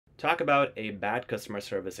Talk about a bad customer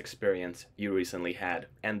service experience you recently had.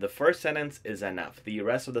 And the first sentence is enough. The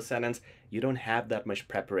rest of the sentence, you don't have that much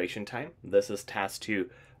preparation time. This is task 2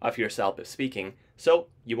 of your CELPIP speaking. So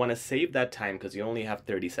you want to save that time because you only have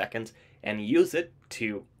 30 seconds and use it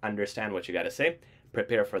to understand what you got to say.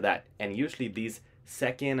 Prepare for that. And usually these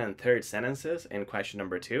second and third sentences in question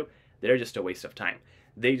number 2, they're just a waste of time.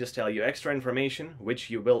 They just tell you extra information, which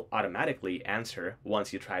you will automatically answer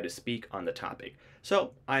once you try to speak on the topic.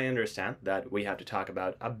 So I understand that we have to talk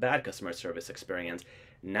about a bad customer service experience.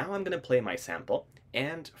 Now I'm going to play my sample,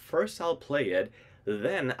 and first I'll play it,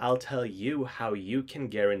 then I'll tell you how you can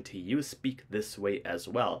guarantee you speak this way as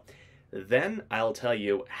well. Then I'll tell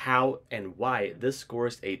you how and why this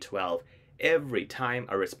scores a 12 every time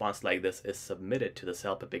a response like this is submitted to the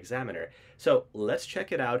CELPIP examiner. So let's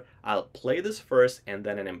check it out. I'll play this first and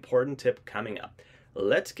then an important tip coming up.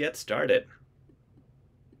 Let's get started.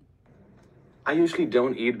 I usually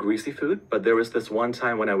don't eat greasy food, but there was this one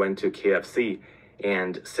time when I went to KFC,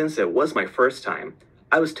 and since it was my first time,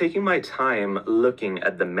 I was taking my time looking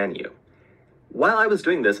at the menu. While I was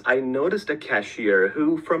doing this, I noticed a cashier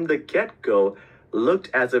who, from the get-go,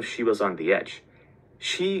 looked as if she was on the edge.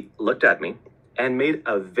 She looked at me and made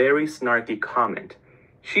a very snarky comment.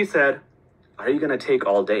 She said, "Are you gonna take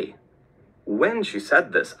all day?" When she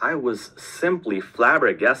said this, I was simply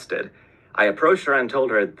flabbergasted. I approached her and told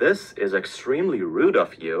her, "This is extremely rude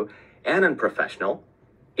of you and unprofessional."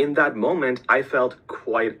 In that moment, I felt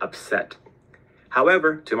quite upset.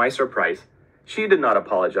 However, to my surprise, she did not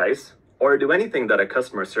apologize or do anything that a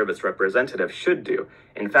customer service representative should do.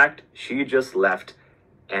 In fact, she just left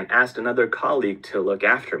and asked another colleague to look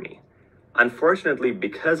after me. Unfortunately,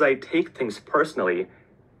 because I take things personally,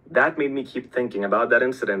 that made me keep thinking about that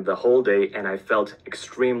incident the whole day, and I felt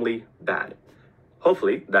extremely bad.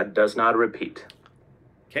 Hopefully, that does not repeat.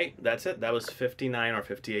 Okay, that's it. That was 59 or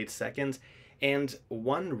 58 seconds. And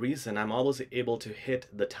one reason I'm always able to hit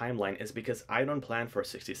the timeline is because I don't plan for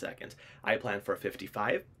 60 seconds. I plan for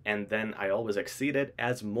 55, and then I always exceed it,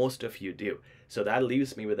 as most of you do. So that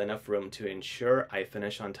leaves me with enough room to ensure I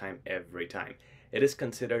finish on time every time. It is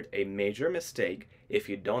considered a major mistake if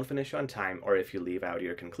you don't finish on time or if you leave out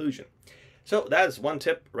your conclusion. So that is one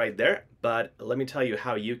tip right there, but let me tell you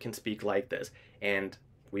how you can speak like this. And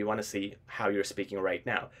we want to see how you're speaking right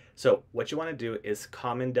now. So what you want to do is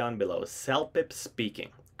comment down below, CELPIP speaking.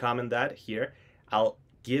 Comment that here. I'll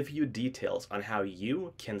give you details on how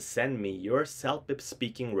you can send me your CELPIP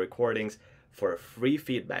speaking recordings for free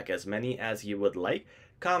feedback, as many as you would like.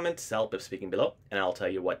 Comment CELPIP speaking below, and I'll tell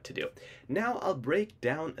you what to do. Now I'll break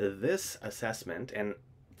down this assessment, and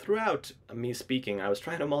throughout me speaking, I was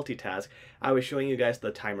trying to multitask. I was showing you guys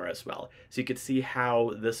the timer as well, so you could see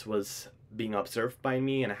how this was being observed by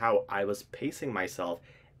me and how I was pacing myself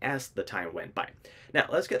as the time went by. Now,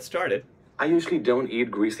 let's get started. I usually don't eat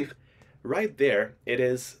greasy food. Right there, it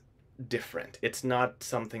is different. It's not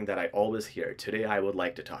something that I always hear. Today, I would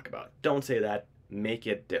like to talk about. Don't say that. Make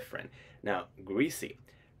it different. Now, greasy.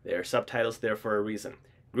 There are subtitles there for a reason.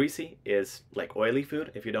 Greasy is like oily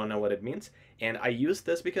food, if you don't know what it means. And I use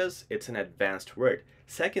this because it's an advanced word.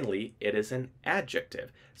 Secondly, it is an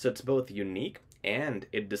adjective. So it's both unique and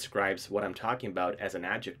it describes what I'm talking about as an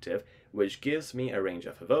adjective, which gives me a range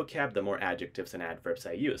of vocab the more adjectives and adverbs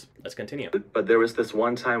I use. Let's continue. But there was this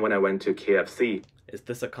one time when I went to KFC. Is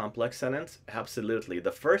this a complex sentence? Absolutely.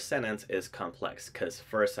 The first sentence is complex because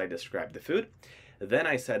first I described the food, then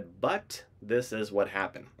I said, but this is what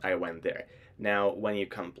happened. I went there. Now, when you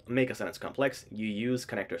make a sentence complex, you use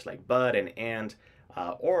connectors like but and,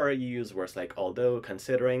 or you use words like although,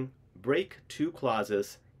 considering. Break two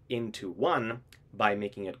clauses into one by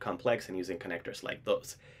making it complex and using connectors like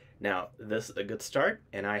those. Now, this is a good start,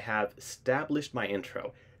 and I have established my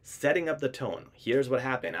intro, setting up the tone. Here's what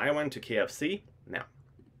happened. I went to KFC. Now,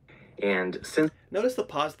 And since notice the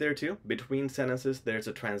pause there too. Between sentences, there's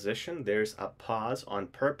a transition. There's a pause on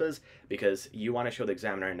purpose because you want to show the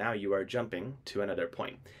examiner now you are jumping to another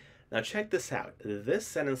point. Now check this out. This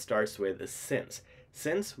sentence starts with since.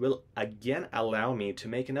 Since will again allow me to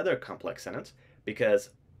make another complex sentence because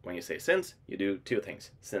when you say since, you do two things.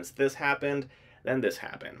 Since this happened, then this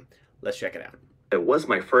happened. Let's check it out. it was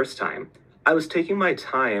my first time, I was taking my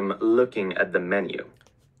time looking at the menu.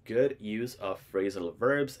 Good use of phrasal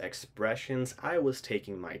verbs, expressions. I was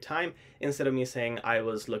taking my time instead of me saying I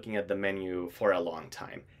was looking at the menu for a long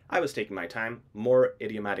time. I was taking my time. More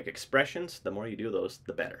idiomatic expressions. The more you do those,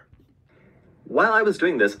 the better. While I was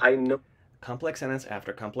doing this, I know Complex sentence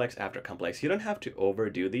after complex after complex. You don't have to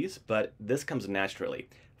overdo these, but this comes naturally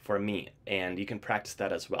for me, and you can practice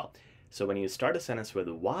that as well. So when you start a sentence with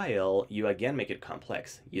while, you again make it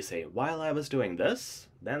complex. You say, while I was doing this,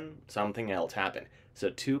 then something else happened. So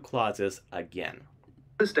two clauses again.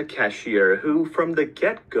 Just a cashier who, from the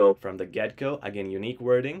get-go, Again, unique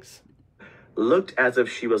wordings. looked as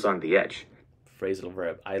if she was on the edge. Phrasal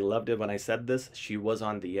verb. I loved it when I said this. She was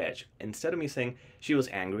on the edge. Instead of me saying she was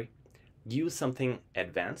angry, use something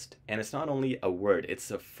advanced. And it's not only a word,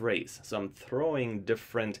 it's a phrase. So I'm throwing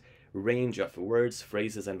different range of words,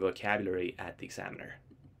 phrases, and vocabulary at the examiner.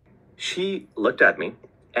 She looked at me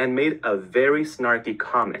and made a very snarky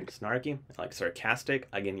comment. Snarky, like sarcastic,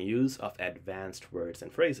 again, use of advanced words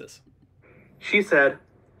and phrases. She said,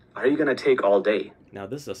 "Are you going to take all day?" Now,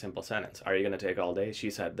 this is a simple sentence. Are you going to take all day? She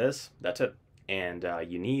said this, that's it. And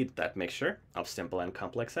you need that mixture of simple and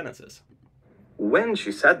complex sentences. When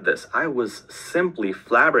she said this, I was simply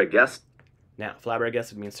flabbergasted. Now,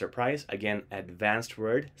 flabbergasted means surprise. Again, advanced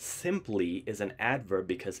word. Simply is an adverb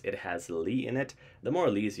because it has "ly" in it. The more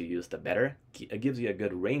 "ly's" you use, the better. It gives you a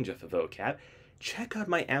good range of vocab. Check out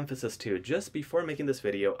my emphasis too. Just before making this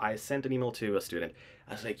video, I sent an email to a student.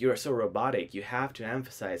 I was like, you are so robotic. You have to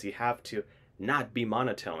emphasize. You have to not be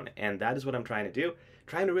monotone. And that is what I'm trying to do.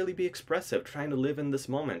 Trying to really be expressive, trying to live in this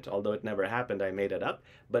moment. Although it never happened, I made it up.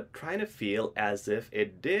 But trying to feel as if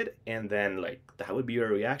it did, and then like that would be your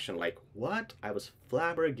reaction. Like, what? I was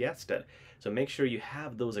flabbergasted. So make sure you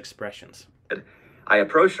have those expressions. I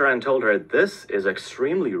approached her and told her this is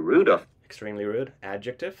extremely rude of. Extremely rude,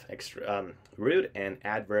 adjective. Rude and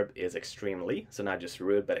adverb is extremely. So not just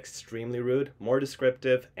rude, but extremely rude. More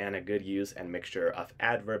descriptive and a good use and mixture of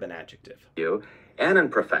adverb and adjective. You and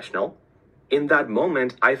unprofessional. In that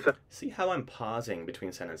moment, I felt. See how I'm pausing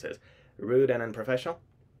between sentences? Rude and unprofessional?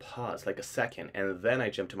 Pause like a second, and then I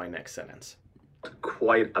jump to my next sentence.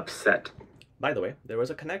 Quite upset. By the way, there was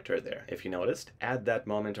a connector there, if you noticed. At that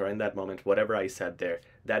moment or in that moment, whatever I said there,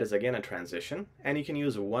 that is again a transition, and you can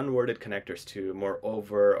use one-worded connectors to more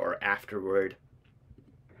over or afterward.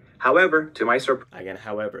 However, to my surprise. Again,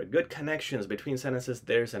 however, good connections between sentences,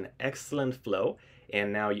 there's an excellent flow,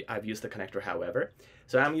 and now I've used the connector however.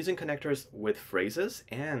 So I'm using connectors with phrases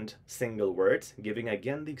and single words, giving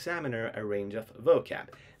again the examiner a range of vocab.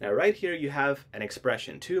 Now right here you have an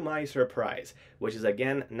expression, to my surprise, which is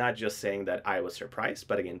again not just saying that I was surprised,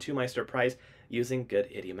 but again, to my surprise, using good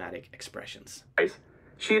idiomatic expressions.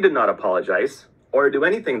 She did not apologize or do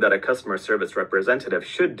anything that a customer service representative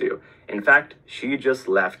should do. In fact, she just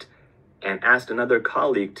left and asked another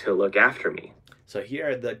colleague to look after me. So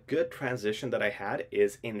here, the good transition that I had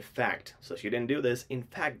is in fact. So she didn't do this. In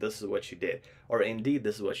fact, this is what she did. Or indeed,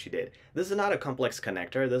 this is what she did. This is not a complex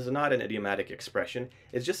connector. This is not an idiomatic expression.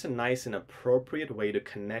 It's just a nice and appropriate way to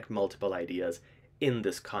connect multiple ideas in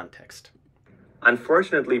this context.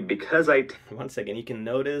 Unfortunately, because Once again, you can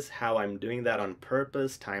notice how I'm doing that on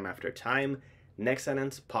purpose, time after time. Next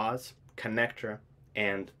sentence, pause, connector,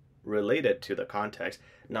 and related to the context,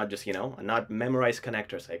 not just, not memorize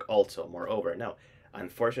connectors like also, moreover. No,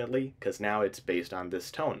 unfortunately, because now it's based on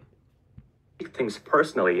this tone. Things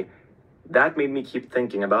personally, that made me keep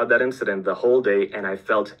thinking about that incident the whole day, and I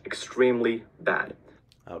felt extremely bad.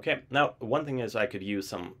 Okay, now one thing is I could use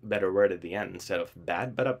some better word at the end instead of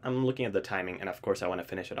bad, but I'm looking at the timing, and of course I want to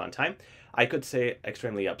finish it on time. I could say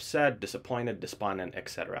extremely upset, disappointed, despondent,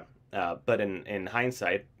 etc. But in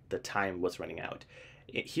hindsight, the time was running out.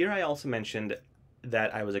 Here I also mentioned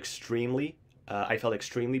that I was I felt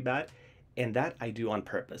extremely bad, and that I do on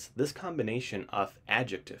purpose. This combination of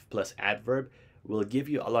adjective plus adverb will give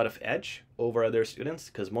you a lot of edge over other students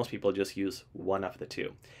because most people just use one of the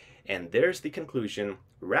two. And there's the conclusion,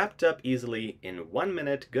 wrapped up easily in 1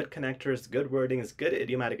 minute, good connectors, good wordings, good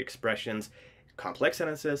idiomatic expressions, complex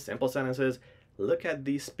sentences, simple sentences. Look at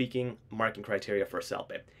the speaking marking criteria for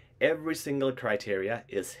CELPIP. Every single criteria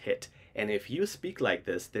is hit. And if you speak like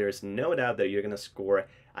this, there's no doubt that you're going to score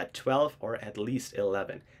a 12 or at least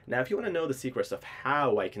 11. Now, if you want to know the secrets of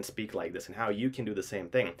how I can speak like this and how you can do the same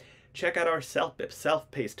thing, check out our CELPIP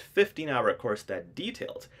self-paced 15-hour course that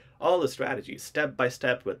details all the strategies step by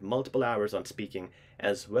step with multiple hours on speaking,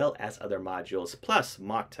 as well as other modules, plus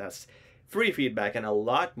mock tests, free feedback, and a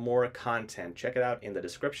lot more content. Check it out in the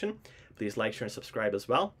description. Please like, share, and subscribe as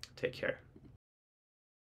well. Take care.